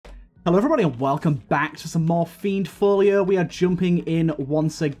Hello everybody and welcome back to some more Fiend Folio. We are jumping in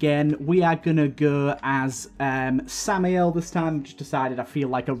once again. We are going to go as Samael this time. I've just decided I feel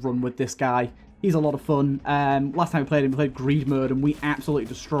like a run with this guy. He's a lot of fun. Last time we played him, we played Greed Mode and we absolutely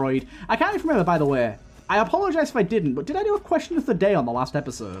destroyed. I can't even remember, by the way. I apologise if I didn't, but did I do a question of the day on the last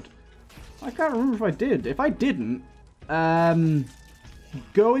episode? I can't remember if I did. If I didn't,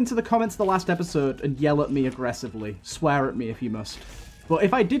 go into the comments of the last episode and yell at me aggressively. Swear at me if you must. But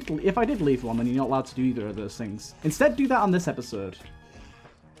if I did leave one, then you're not allowed to do either of those things. Instead, do that on this episode.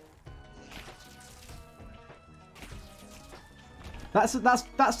 That's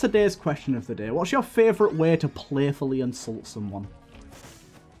today's question of the day. What's your favourite way to playfully insult someone?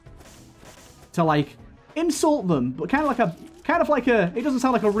 To like insult them, but kind of like a. It doesn't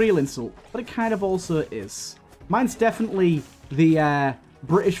sound like a real insult, but it kind of also is. Mine's definitely the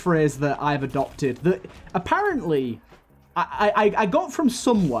British phrase that I've adopted. That apparently. I got from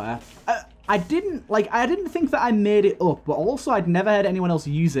somewhere. I didn't think that I made it up, but also I'd never heard anyone else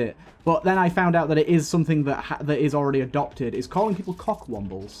use it. But then I found out that it is something that is already adopted. It's calling people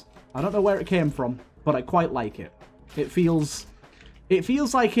cockwombles. I don't know where it came from, but I quite like it. It feels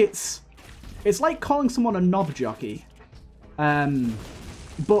like it's like calling someone a knob jockey.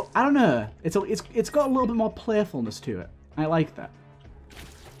 But I don't know. It's got a little bit more playfulness to it. I like that.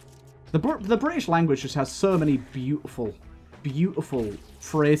 The British language just has so many beautiful, beautiful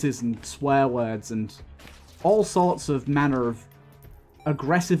phrases and swear words and all sorts of manner of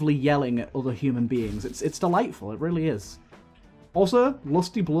aggressively yelling at other human beings. It's delightful. It really is. Also,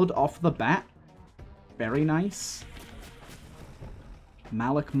 lusty blood off the bat. Very nice.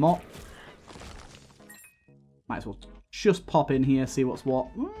 Malik Mott. Might as well just pop in here, see what's what.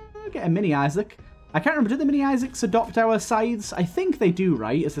 Get a mini Isaac. I can't remember, did the mini Isaacs adopt our scythes? I think they do,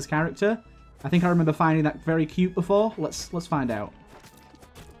 right, as this character? I think I remember finding that very cute before. Let's find out.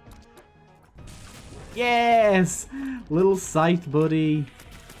 Yes! Little scythe buddy.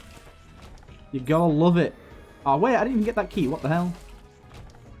 You gotta love it. Oh wait, I didn't even get that key, what the hell?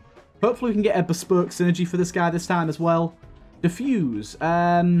 Hopefully we can get a bespoke synergy for this guy this time as well. Diffuse,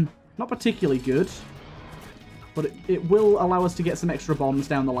 not particularly good. But it will allow us to get some extra bombs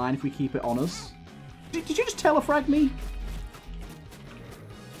down the line if we keep it on us. Did you just telefrag me?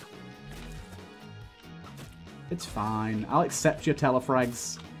 It's fine. I'll accept your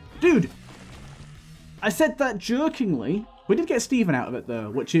telefrags. Dude! I said that jokingly. We did get Steven out of it, though,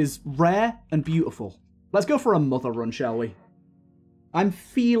 which is rare and beautiful. Let's go for a mother run, shall we? I'm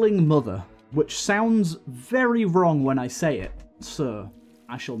feeling mother, which sounds very wrong when I say it, so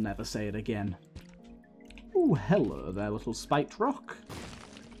I shall never say it again. Ooh, hello there, little spiked rock.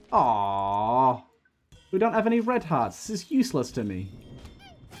 Aww. We don't have any red hearts. This is useless to me.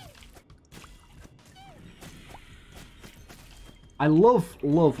 I love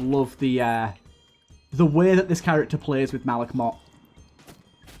the way that this character plays with Malik Mott.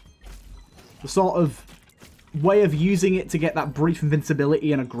 The sort of way of using it to get that brief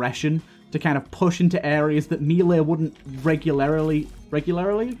invincibility and aggression to kind of push into areas that melee wouldn't regularly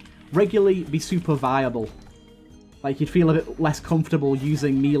be super viable. Like, you'd feel a bit less comfortable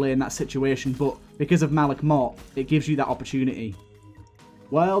using melee in that situation, but because of Malik Mott, it gives you that opportunity.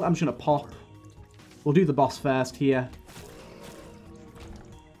 Well, I'm just going to pop. We'll do the boss first here.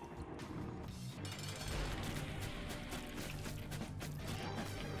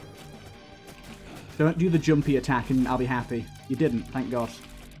 Don't do the jumpy attack and I'll be happy. You didn't, thank God.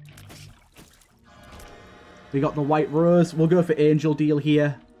 We got the White Rose. We'll go for Angel Deal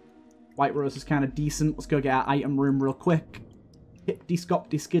here. White Rose is kind of decent. Let's go get our item room real quick.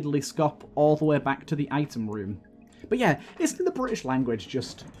 Hippity-scopty skiddly-scop all the way back to the item room. But yeah, isn't the British language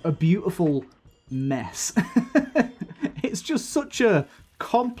just a beautiful mess? It's just such a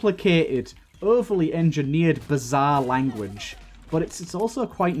complicated, overly engineered, bizarre language. But it's also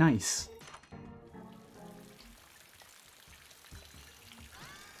quite nice.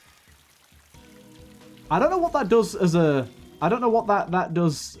 I don't know what that does as a... I don't know what that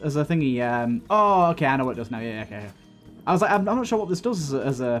does as a thingy. Oh, okay, I know what it does now. Yeah, okay. I was like, I'm not sure what this does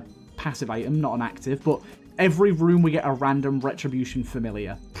as a passive item, not an active, but every room we get a random Retribution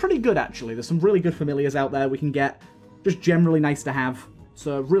familiar. Pretty good, actually. There's some really good familiars out there we can get. Just generally nice to have.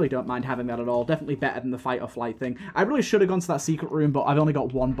 So really don't mind having that at all. Definitely better than the fight or flight thing. I really should have gone to that secret room, but I've only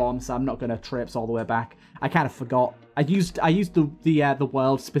got one bomb, so I'm not going to traipse all the way back. I kind of forgot. I used the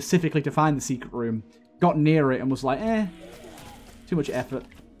world specifically to find the secret room. Got near it and was like, too much effort.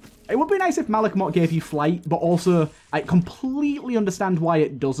 It would be nice if Malik Mott gave you flight, but also I completely understand why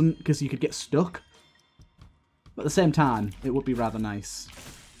it doesn't, because you could get stuck. But at the same time, it would be rather nice.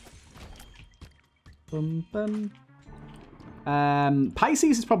 Bum, bum.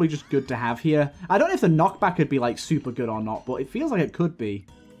 Pisces is probably just good to have here. I don't know if the knockback would be like super good or not, but it feels like it could be.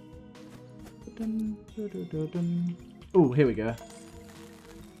 Oh, here we go.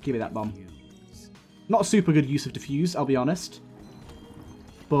 Give me that bomb. Not a super good use of diffuse, I'll be honest.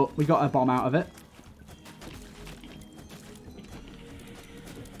 But we got a bomb out of it.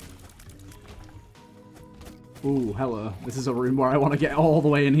 Ooh, hello. This is a room where I want to get all the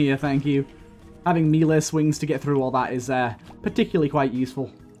way in here, thank you. Having melee swings to get through all that is particularly quite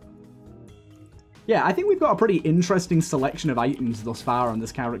useful. Yeah, I think we've got a pretty interesting selection of items thus far on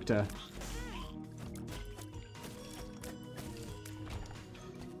this character.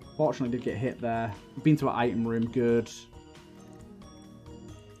 Fortunately, did get hit there. Been to an item room, good.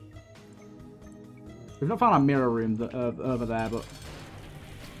 We've not found a mirror room over there, but...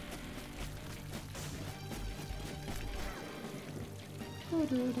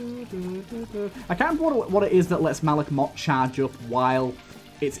 I can't remember what it is that lets Malik Mott charge up while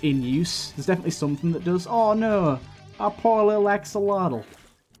it's in use. There's definitely something that does. Oh no, our poor little axolotl.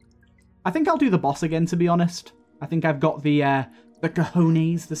 I think I'll do the boss again, to be honest. I think I've got the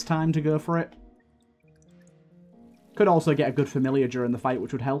cojones this time to go for it. Could also get a good familiar during the fight,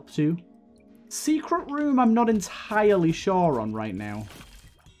 which would help too. Secret room, I'm not entirely sure on right now.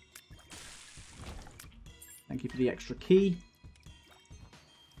 Thank you for the extra key.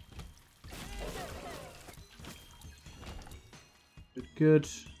 Good, good.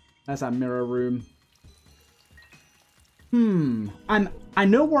 There's our mirror room. I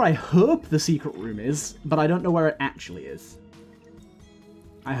know where I hope the secret room is, but I don't know where it actually is.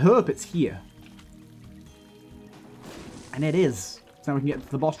 I hope it's here. And it is. So now we can get to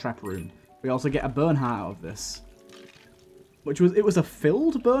the boss trap room. We also get a burn heart out of this. It was a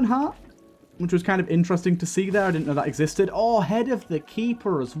filled burn heart, which was kind of interesting to see there. I didn't know that existed. Oh, head of the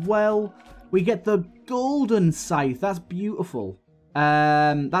keeper as well. We get the golden scythe. That's beautiful.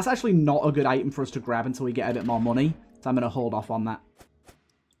 That's actually not a good item for us to grab until we get a bit more money. So I'm going to hold off on that.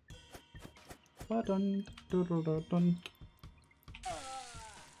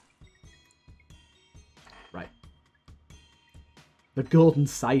 Right. The golden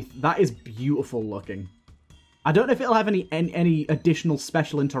scythe. That is beautiful looking. I don't know if it'll have any additional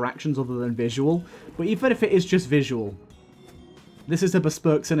special interactions other than visual, but even if it is just visual, this is a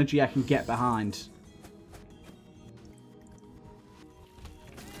bespoke synergy I can get behind.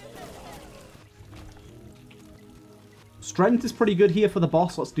 Strength is pretty good here for the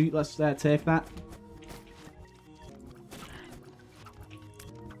boss. Let's take that.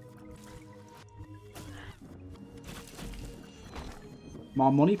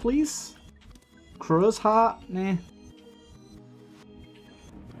 More money, please. Crow's heart? Nah.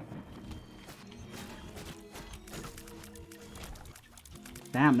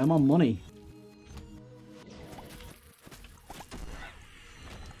 Damn, no more money.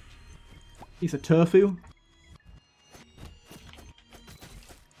 Piece of tofu.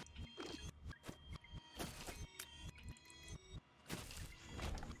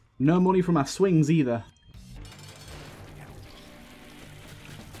 No money from our swings either.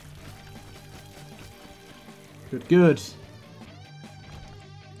 Good, good.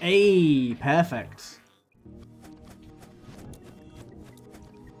 Hey, perfect.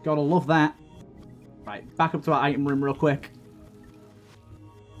 Gotta love that. Right, back up to our item room real quick.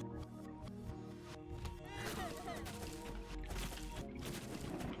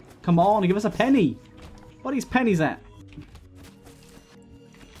 Come on, give us a penny. What are these pennies at?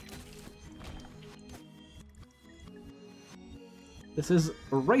 This is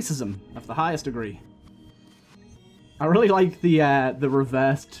racism of the highest degree. I really like the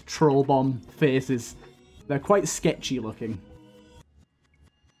reversed troll bomb faces. They're quite sketchy looking.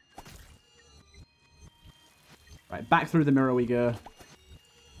 Right, back through the mirror we go.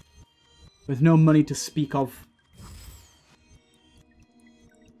 With no money to speak of.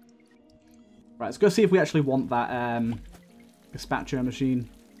 Right, let's go see if we actually want that gazpacho machine.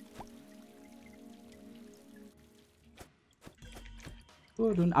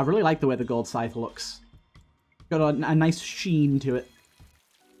 I really like the way the gold scythe looks. Got a nice sheen to it.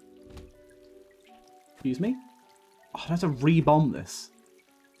 Excuse me? Oh, that's a re-bomb this.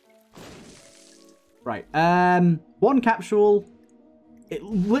 Right, one capsule.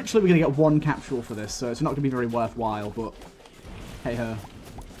 Literally we're going to get one capsule for this, so it's not going to be very worthwhile, but hey-ho.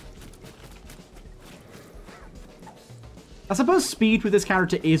 I suppose speed with this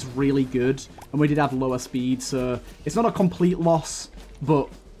character is really good, and we did have lower speed, so it's not a complete loss. But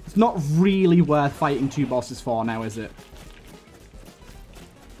it's not really worth fighting two bosses for now, is it?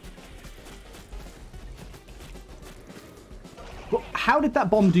 But how did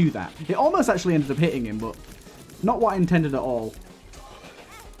that bomb do that? It almost actually ended up hitting him, but Not what I intended at all.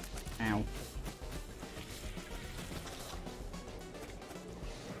 Ow.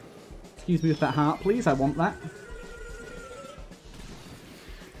 Excuse me with that heart, please. I want that.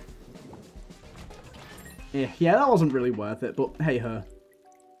 Yeah, that wasn't really worth it, but hey ho.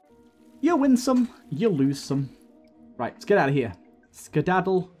 You win some, you lose some. Right, let's get out of here.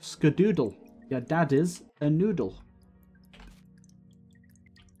 Skedaddle, skadoodle. Your dad is a noodle.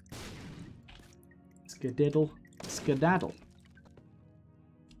 Skediddle, skedaddle.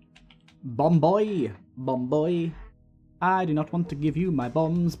 Bomb boy, bomb boy. I do not want to give you my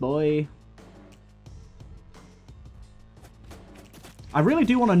bombs, boy. I really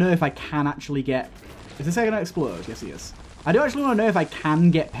do want to know if I can actually get... Is this guy going to explode? Yes, he is. I do actually want to know if I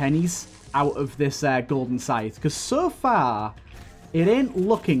can get pennies out of this golden scythe, because so far, it ain't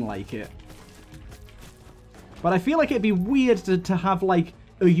looking like it. But I feel like it'd be weird to have, like,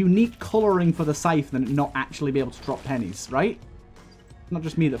 a unique colouring for the scythe and not actually be able to drop pennies, right? Not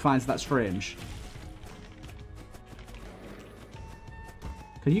just me that finds that strange.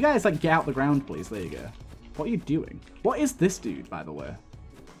 Can you guys, like, get out the ground, please? There you go. What are you doing? What is this dude, by the way?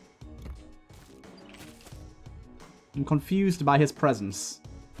 I'm confused by his presence.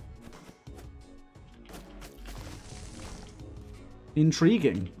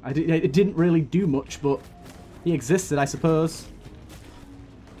 Intriguing. It didn't really do much, but he existed, I suppose.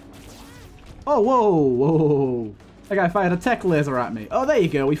 Oh, whoa, whoa. That guy fired a tech laser at me. Oh, there you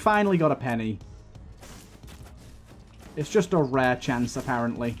go. We finally got a penny. It's just a rare chance,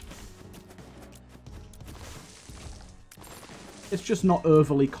 apparently. It's just not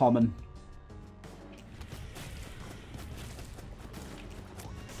overly common.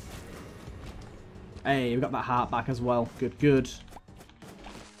 Hey, we got that heart back as well. Good, good.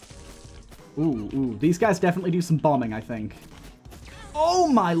 Ooh. These guys definitely do some bombing, I think. Oh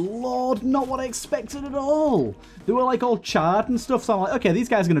my lord, not what I expected at all. They were like all charred and stuff, so I'm like, okay, these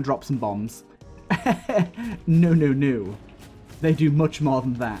guys are going to drop some bombs. No. They do much more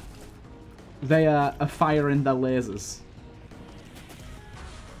than that. They are firing their lasers.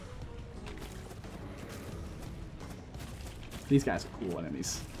 These guys are cool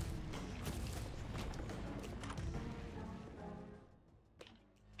enemies.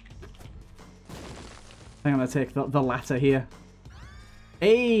 I think I'm going to take the latter here.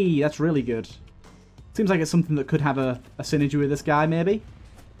 Hey, that's really good. Seems like it's something that could have a synergy with this guy, maybe.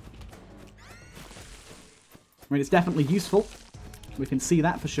 I mean, it's definitely useful. We can see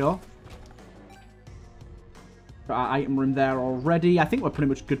that for sure. Got our item room there already. I think we're pretty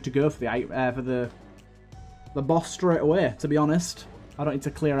much good to go for the boss straight away, to be honest. I don't need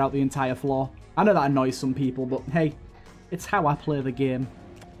to clear out the entire floor. I know that annoys some people, but hey, it's how I play the game.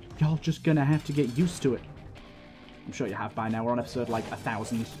 Y'all just gonna have to get used to it. I'm sure you have by now. We're on episode like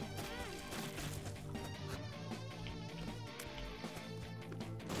 1000.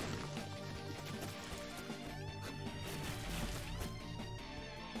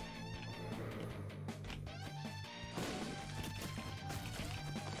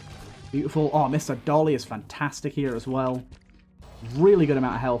 Beautiful. Oh, Mr. Dolly is fantastic here as well. Really good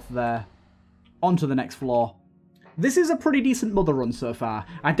amount of health there. On to the next floor. This is a pretty decent mother run so far.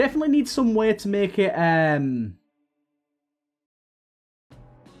 I definitely need some way to make it,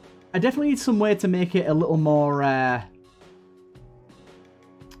 I definitely need some way to make it a little more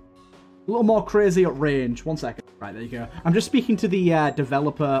crazy at range. 1 second. Right, there you go. I'm just speaking to the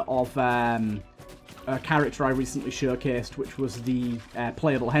developer of a character I recently showcased, which was the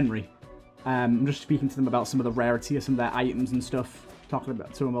playable Henry. I'm just speaking to them about some of the rarity of some of their items and stuff. Talking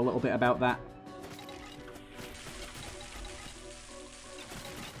to them a little bit about that.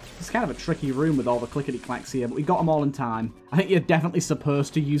 It's kind of a tricky room with all the clickety-clacks here, but we got them all in time. I think you're definitely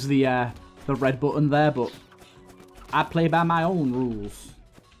supposed to use the red button there, but I play by my own rules.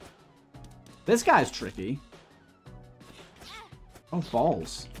 This guy's tricky. Oh,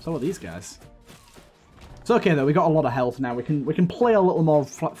 balls. So are these guys. It's okay, though. We got a lot of health now. We can play a little more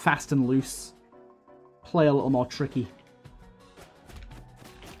fast and loose. Play a little more tricky.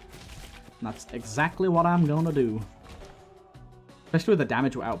 And that's exactly what I'm going to do. Especially with the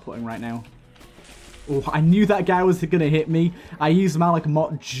damage we're outputting right now. Oh, I knew that guy was going to hit me. I used Malik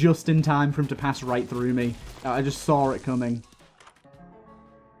Mott just in time for him to pass right through me. I just saw it coming.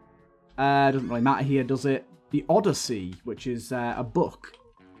 Doesn't really matter here, does it? The Odyssey, which is a book.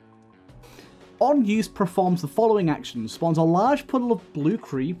 On use, performs the following actions. Spawns a large puddle of blue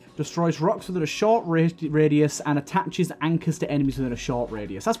creep, destroys rocks within a short radius, and attaches anchors to enemies within a short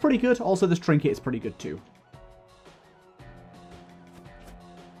radius. That's pretty good. Also, this trinket is pretty good too.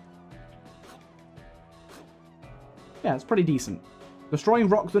 Yeah, it's pretty decent. Destroying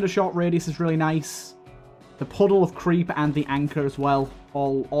rocks within a short radius is really nice. The puddle of creep and the anchor as well,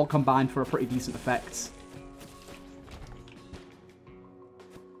 all combined for a pretty decent effect.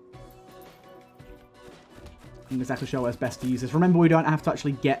 I'm not exactly sure where's best to use this. Remember, we don't have to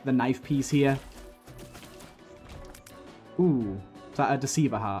actually get the knife piece here. Ooh, is that a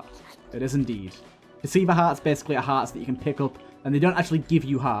Deceiver Heart? It is indeed. Deceiver Hearts basically are hearts that you can pick up, and they don't actually give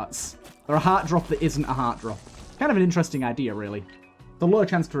you hearts. They're a heart drop that isn't a heart drop. Kind of an interesting idea, really. The low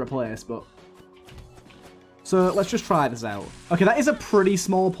chance to replace, but... So, let's just try this out. Okay, that is a pretty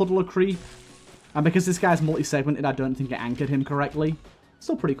small puddle of creep. And because this guy's multi-segmented, I don't think it anchored him correctly.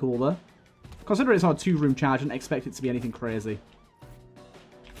 Still pretty cool, though. Considering it's on a 2-room charge, I didn't expect it to be anything crazy.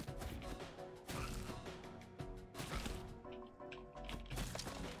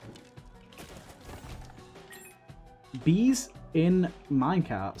 Bees in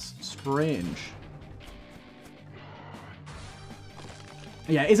minecarts. Strange.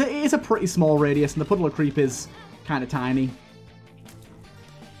 Yeah, it is a pretty small radius, and the puddle of creep is kind of tiny.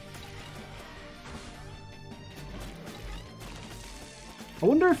 I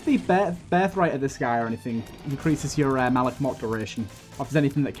wonder if the birthright of this guy or anything increases your Malik Mott duration. Or if there's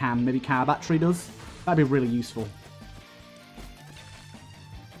anything that can. Maybe car battery does. That'd be really useful.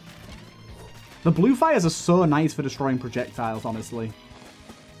 The blue fires are so nice for destroying projectiles, honestly.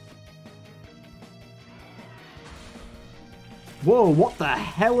 Whoa, what the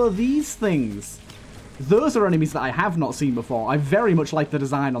hell are these things? Those are enemies that I have not seen before. I very much like the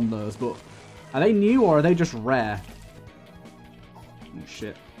design on those, but are they new or are they just rare? Oh,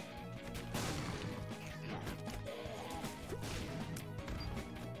 shit.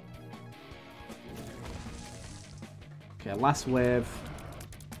 Okay, last wave.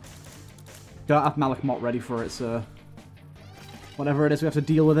 Don't have Malik Mott ready for it, so... Whatever it is, we have to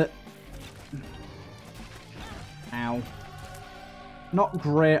deal with it. Ow. Not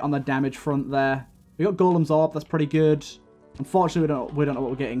great on the damage front there. We got Golem's Orb, that's pretty good. Unfortunately, we don't know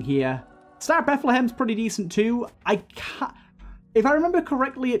what we're getting here. Star of Bethlehem's pretty decent too. I can't... If I remember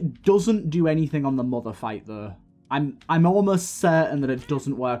correctly, it doesn't do anything on the Mother fight, though. I'm almost certain that it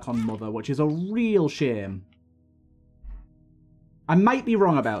doesn't work on Mother, which is a real shame. I might be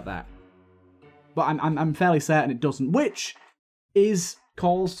wrong about that. But I'm fairly certain it doesn't, which is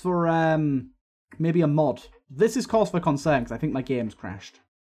cause for maybe a mod. This is cause for concern, because I think my game's crashed.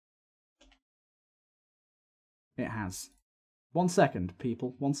 It has. 1 second,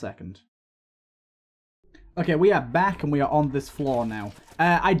 people. 1 second. Okay, we are back, and we are on this floor now.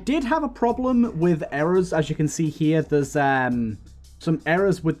 I did have a problem with errors, as you can see here. There's some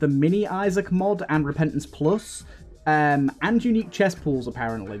errors with the Mini Isaac mod and Repentance Plus. And unique chest pools,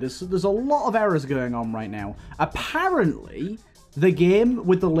 apparently. There's a lot of errors going on right now. Apparently, the game,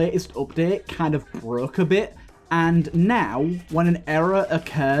 with the latest update, kind of broke a bit. And now, when an error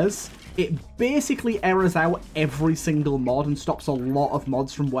occurs, it basically errors out every single mod and stops a lot of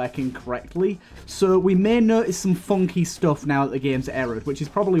mods from working correctly. So we may notice some funky stuff now that the game's errored, which is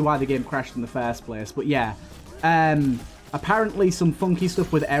probably why the game crashed in the first place. But yeah, apparently some funky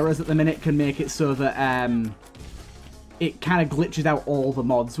stuff with errors at the minute can make it so that... it kind of glitches out all the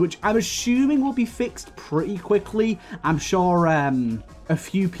mods, which I'm assuming will be fixed pretty quickly. I'm sure a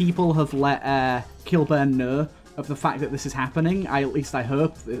few people have let Kilburn know of the fact that this is happening. At least I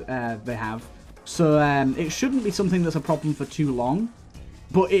hope they have. So it shouldn't be something that's a problem for too long,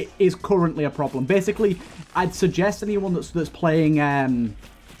 but it is currently a problem. Basically, I'd suggest anyone that's playing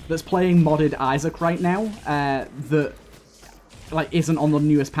modded Isaac right now that isn't on the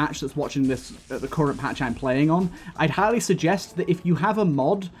newest patch that's watching this the current patch I'm playing on, I'd highly suggest that if you have a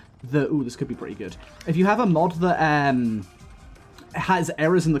mod that... Ooh, this could be pretty good. If you have a mod that has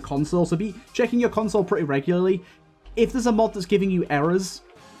errors in the console, so be checking your console pretty regularly. If there's a mod that's giving you errors,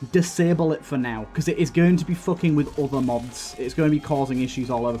 disable it for now, because it is going to be fucking with other mods. It's going to be causing issues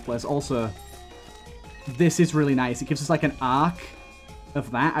all over the place. Also, this is really nice. It gives us like an arc of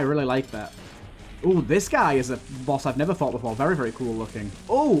that. I really like that. Ooh, this guy is a boss I've never fought before. Very, very cool looking.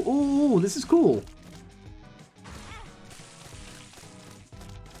 Oh, ooh, this is cool.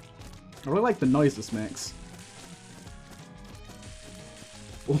 I really like the noise this makes.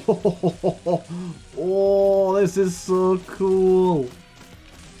 Oh, this is so cool.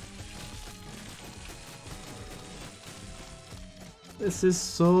 This is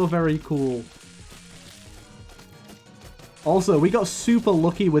so very cool. Also, we got super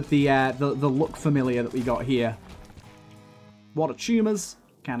lucky with the look familiar that we got here. Water tumors,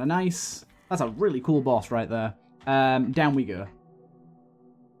 kind of nice. That's a really cool boss right there. Down we go.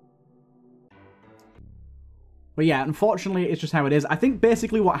 But yeah, unfortunately, it's just how it is. I think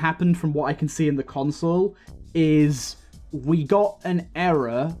basically what happened from what I can see in the console is we got an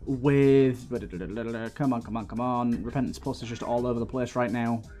error with... Come on. Repentance Plus is just all over the place right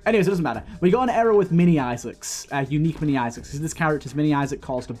now. Anyways, it doesn't matter. We got an error with Mini Isaacs, unique Mini Isaacs. This character's Mini Isaac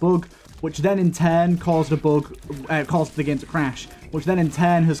caused a bug, which then in turn caused a bug, caused the game to crash, which then in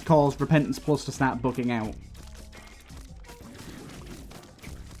turn has caused Repentance Plus to start bugging out.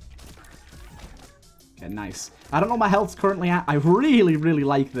 Okay, nice. I don't know what my health's currently at. I really, really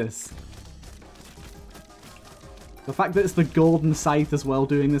like this. The fact that it's the golden scythe as well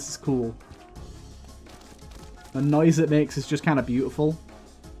doing this is cool. The noise it makes is just kind of beautiful.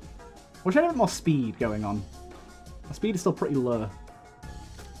 Wish I had a bit more speed going on. My speed is still pretty low.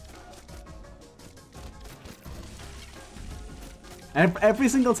 Every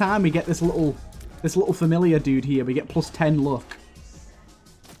single time we get this little familiar dude here, we get plus 10 luck.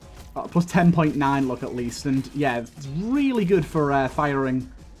 Plus 10.9 luck at least. And yeah, it's really good for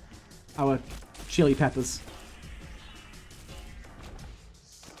firing our chili peppers.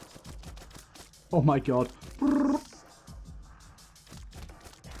 Oh my god.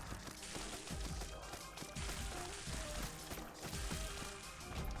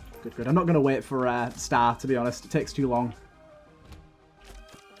 Good. I'm not going to wait for Star, to be honest. It takes too long.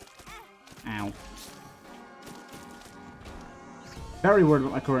 Ow. Very worried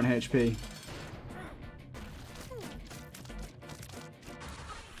about my current HP.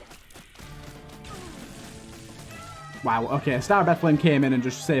 Wow, okay. Star Bethlehem came in and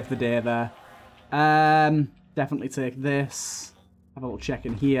just saved the day there. Definitely take this. Have a little check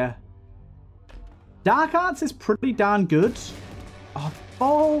in here. Dark Arts is pretty darn good. Oh,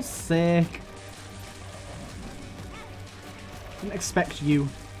 ball's sake. Didn't expect you.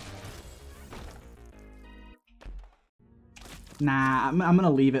 Nah, I'm gonna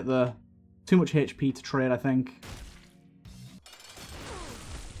leave it though. Too much HP to trade, I think.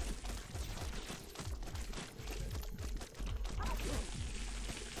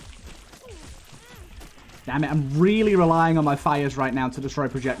 Damn it, I'm really relying on my fires right now to destroy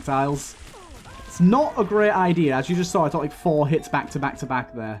projectiles. It's not a great idea. As you just saw, I took like 4 hits back to back to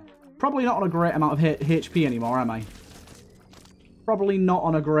back there. Probably not on a great amount of HP anymore, am I? Probably not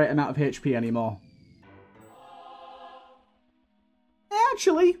on a great amount of HP anymore.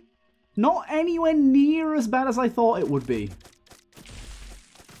 Actually, not anywhere near as bad as I thought it would be.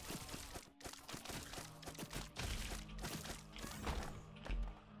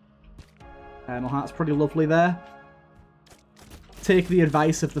 My heart's pretty lovely there. Take the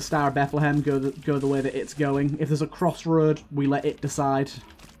advice of the Star of Bethlehem, go the way that it's going. If there's a crossroad, we let it decide.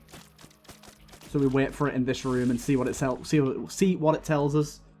 So we wait for it in this room and see what it tells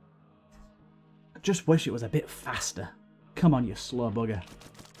us. I just wish it was a bit faster. Come on, you slow bugger.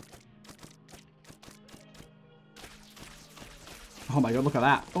 Oh my god, look at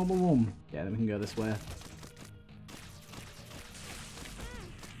that. Boom, boom, boom. Yeah, then we can go this way.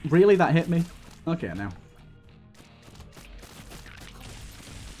 Really? That hit me? Okay, now.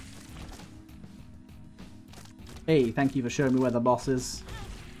 Hey, thank you for showing me where the boss is.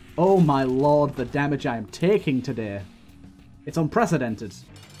 Oh my lord, the damage I am taking today. It's unprecedented.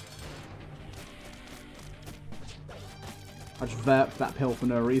 I just verped that pill for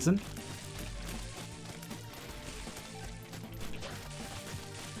no reason.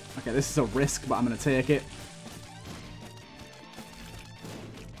 Okay, this is a risk, but I'm going to take it.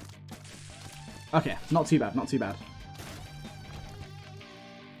 Okay, not too bad, not too bad.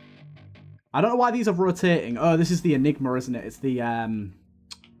 I don't know why these are rotating. Oh, this is the Enigma, isn't it? It's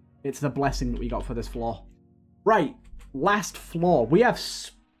the blessing that we got for this floor. Right, last floor. We have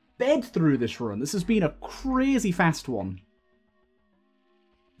sped through this run. This has been a crazy fast one.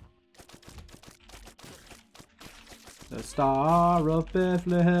 The Star of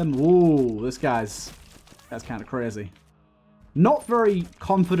Bethlehem. Ooh, this guy's kind of crazy. Not very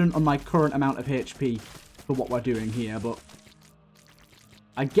confident on my current amount of HP for what we're doing here, but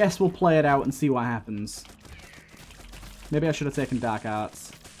I guess we'll play it out and see what happens. Maybe I should have taken Dark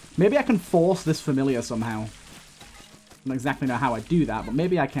Arts. Maybe I can force this familiar somehow. I don't exactly know how I do that, but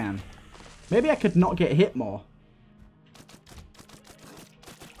maybe I can. Maybe I could not get hit more.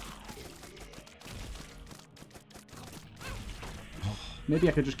 Maybe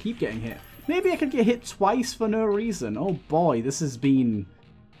I could just keep getting hit. Maybe I could get hit twice for no reason. Oh boy, this has been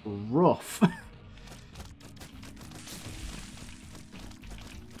rough.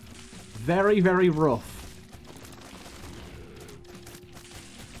 Very, very rough.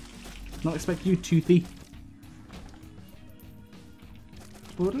 Not expect you, Toothy.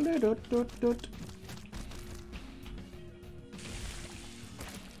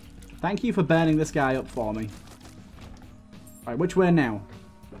 Thank you for burning this guy up for me. Alright, which way now?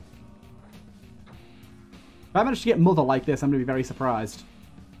 If I manage to get Mother like this, I'm going to be very surprised.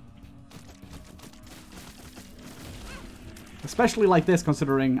 Especially like this,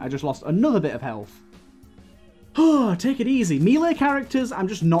 considering I just lost another bit of health. Oh, take it easy. Melee characters, I'm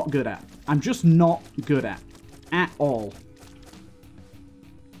just not good at. I'm just not good at. At all.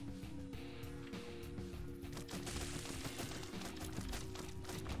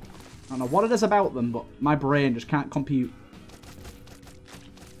 I don't know what it is about them, but my brain just can't compute.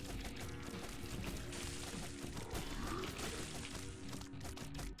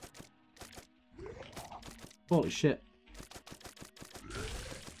 Holy shit.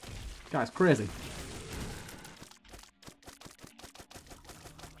 Guy's crazy.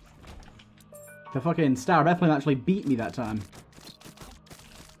 The fucking Star of Bethlehem actually beat me that time.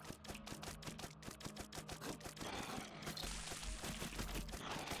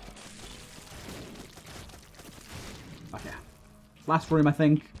 Okay. Last room, I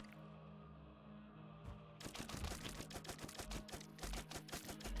think.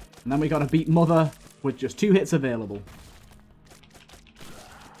 And then we gotta beat Mother with just 2 hits available.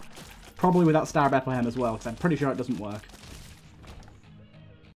 Probably without Star of Bethlehem as well, because I'm pretty sure it doesn't work.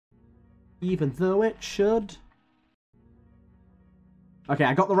 Even though it should. Okay,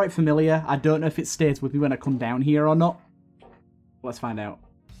 I got the right familiar. I don't know if it stays with me when I come down here or not. Let's find out.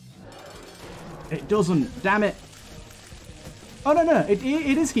 It doesn't. Damn it. Oh, no, no. It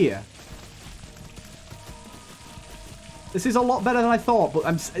is here. This is a lot better than I thought, but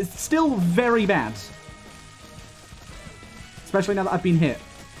it's still very bad. Especially now that I've been hit.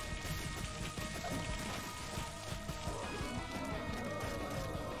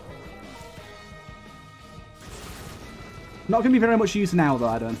 Not going to be very much use now, though,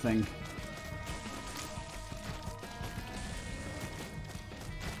 I don't think.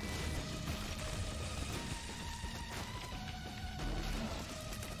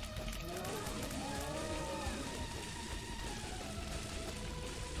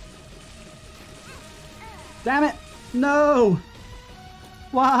 Damn it! No!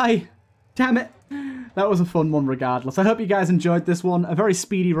 Why? Damn it! That was a fun one regardless. I hope you guys enjoyed this one. A very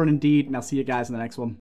speedy run indeed, and I'll see you guys in the next one.